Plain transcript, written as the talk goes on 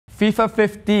FIFA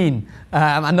 15.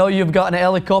 I know you've got an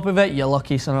early copy of it. You're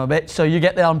lucky son of a bitch. So you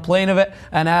get there and playing of it.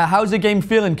 And how's the game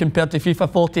feeling compared to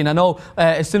FIFA 14? I know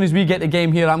as soon as we get the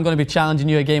game here, I'm going to be challenging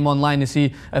you a game online to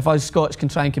see if us Scots can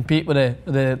try and compete with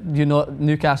the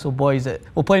Newcastle boys.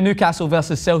 We'll play Newcastle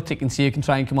versus Celtic and see who can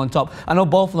try and come on top. I know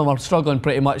both of them are struggling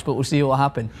pretty much, but we'll see what will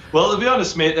happen. Well, to be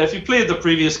honest, mate, if you played the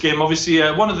previous game, obviously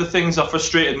one of the things that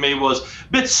frustrated me was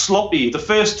a bit sloppy. The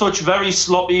first touch, very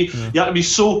sloppy. You had to be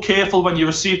so careful when you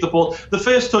received the ball. The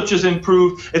first touch has improved.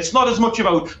 It's not as much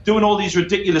about doing all these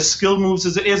ridiculous skill moves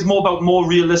as it is more about more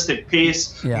realistic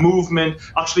pace, movement,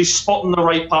 actually spotting the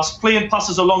right pass, playing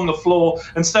passes along the floor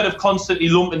instead of constantly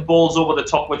lumping balls over the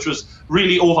top, which was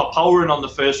really overpowering on the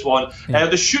first one.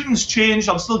 The shooting's changed.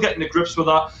 I'm still getting to grips with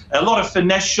that. A lot of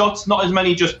finesse shots, not as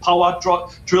many just power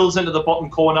drills into the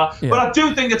bottom corner. But I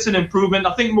do think it's an improvement.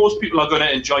 I think most people are going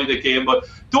to enjoy the game, but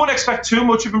don't expect too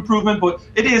much of improvement, but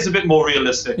it is a bit more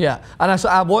realistic. Yeah, and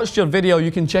I watched your video.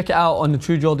 You can check it out on the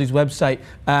True Geordie's website.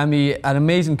 He had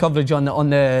amazing coverage on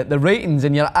the ratings,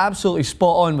 and you're absolutely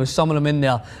spot on with some of them in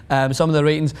there, some of the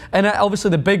ratings. And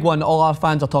obviously the big one all our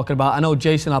fans are talking about, I know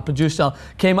Jason, our producer,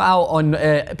 came out on,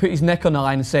 put his neck on the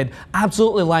line and said,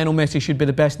 absolutely Lionel Messi should be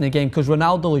the best in the game because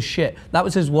Ronaldo is shit. That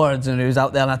was his words, and he was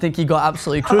out there, and I think he got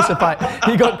absolutely crucified.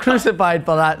 He got crucified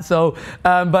for that. So,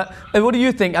 but what do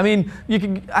you think? I mean,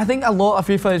 I think a lot of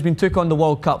FIFA has been took on the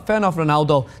World Cup. Fair enough,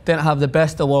 Ronaldo didn't have the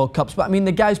best of World Cups, but I mean,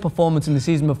 the guy's performance in the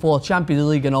season before, Champions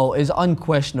League and all, is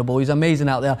unquestionable. He's amazing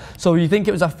out there. So you think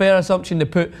it was a fair assumption to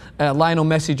put Lionel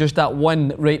Messi just that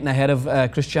one rating ahead of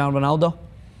Cristiano Ronaldo?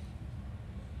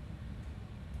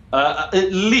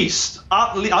 At least,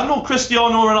 I know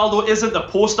Cristiano Ronaldo isn't the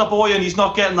poster boy and he's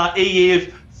not getting that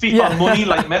EA FIFA money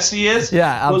like Messi is. Yeah,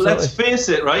 absolutely. But let's face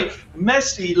it, right?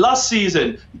 Messi last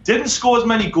season didn't score as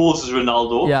many goals as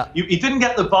Ronaldo. Yeah. He didn't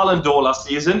get the Ballon d'Or last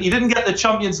season. He didn't get the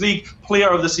Champions League Player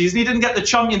of the Season. He didn't get the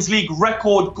Champions League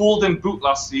record Golden Boot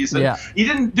last season. Yeah. He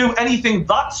didn't do anything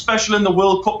that special in the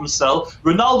World Cup himself.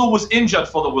 Ronaldo was injured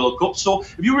for the World Cup. So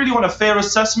if you really want a fair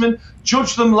assessment,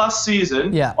 judge them last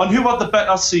season on who had the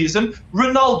better season.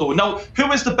 Ronaldo. Now,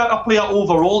 who is the better player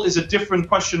overall is a different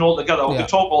question altogether. We could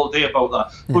talk all day about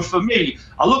that. But for me,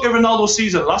 I look at Ronaldo's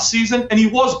season last season, and he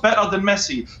was better than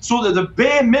Messi. So that the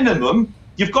bare minimum,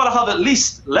 you've got to have at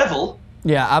least level.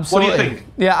 Yeah, absolutely. What do you think?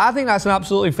 Yeah, I think that's an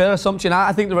absolutely fair assumption.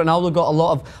 I think that Ronaldo got a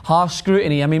lot of harsh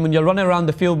scrutiny. I mean, when you're running around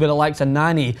the field with the likes of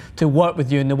Nani to work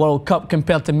with you in the World Cup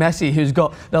compared to Messi, who's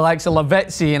got the likes of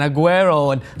Lavezzi and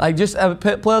Aguero and like just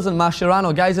players in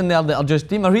Mascherano, guys in there that are just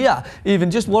Di Maria, even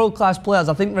just world-class players.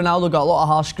 I think Ronaldo got a lot of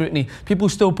harsh scrutiny. People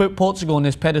still put Portugal on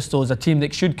this pedestal as a team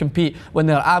that should compete when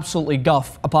they're absolutely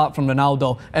guff, apart from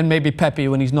Ronaldo and maybe Pepe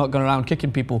when he's not going around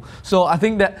kicking people. So I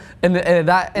think that in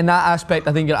that aspect,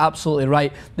 I think you're absolutely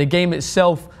right. The game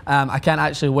itself, I can't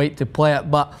actually wait to play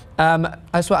it, but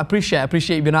that's what I appreciate. I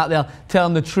appreciate you being out there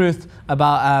telling the truth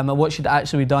about what should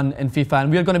actually be done in FIFA.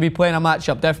 And we're going to be playing a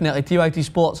matchup, definitely,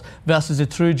 TYTSports versus the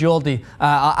True Geordie.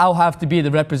 I'll have to be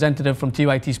the representative from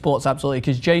TYTSports, absolutely,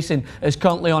 because Jason is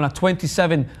currently on a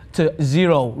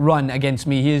 27-0 run against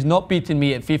me. He is not beating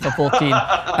me at FIFA 14,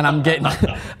 and I'm getting...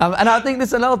 and I think this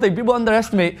is another thing, people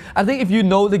underestimate. I think if you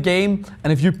know the game,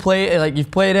 and if you play it, like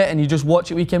you've played it, and you just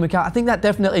watch it week in, week out, I think that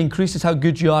definitely increases how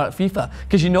good you are at FIFA,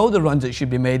 because you know the runs that should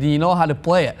be made, and you know how to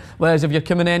play it. Whereas if you're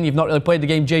coming in, you've not really played the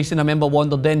game. Jason, I remember,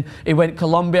 wandered in. He went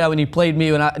Colombia when he played me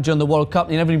during the World Cup,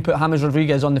 and he never even put James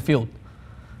Rodriguez on the field.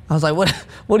 I was like,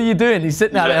 what are you doing? He's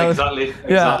sitting out there.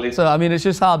 Exactly. So, I mean, it's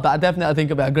just hard, but I definitely think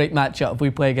it'll be a great matchup if we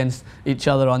play against each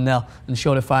other on there and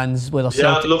show the fans with our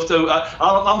Celtic. I'd love to.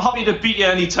 I'm happy to beat you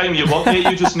any time you want, mate.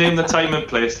 You just name the time and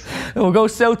place. We'll go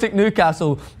Celtic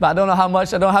Newcastle, but I don't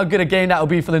know how good a game that'll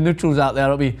be for the neutrals out there.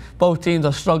 It'll be, both teams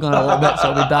are struggling a little bit,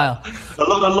 so it'll be dire. A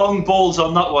lot of long balls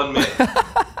on that one, mate.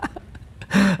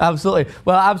 Absolutely.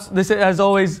 Well, as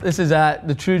always, this is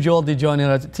the True Geordie joining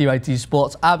us at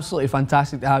TYTSports. Absolutely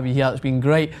fantastic to have you here. It's been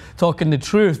great talking the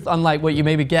truth, unlike what you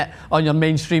maybe get on your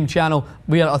mainstream channel.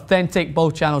 We are authentic,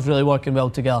 both channels really working well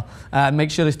together.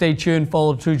 Make sure to stay tuned,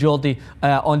 follow True Geordie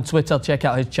on Twitter, check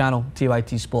out his channel,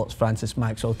 TYTSports, Francis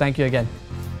Maxwell. Thank you again.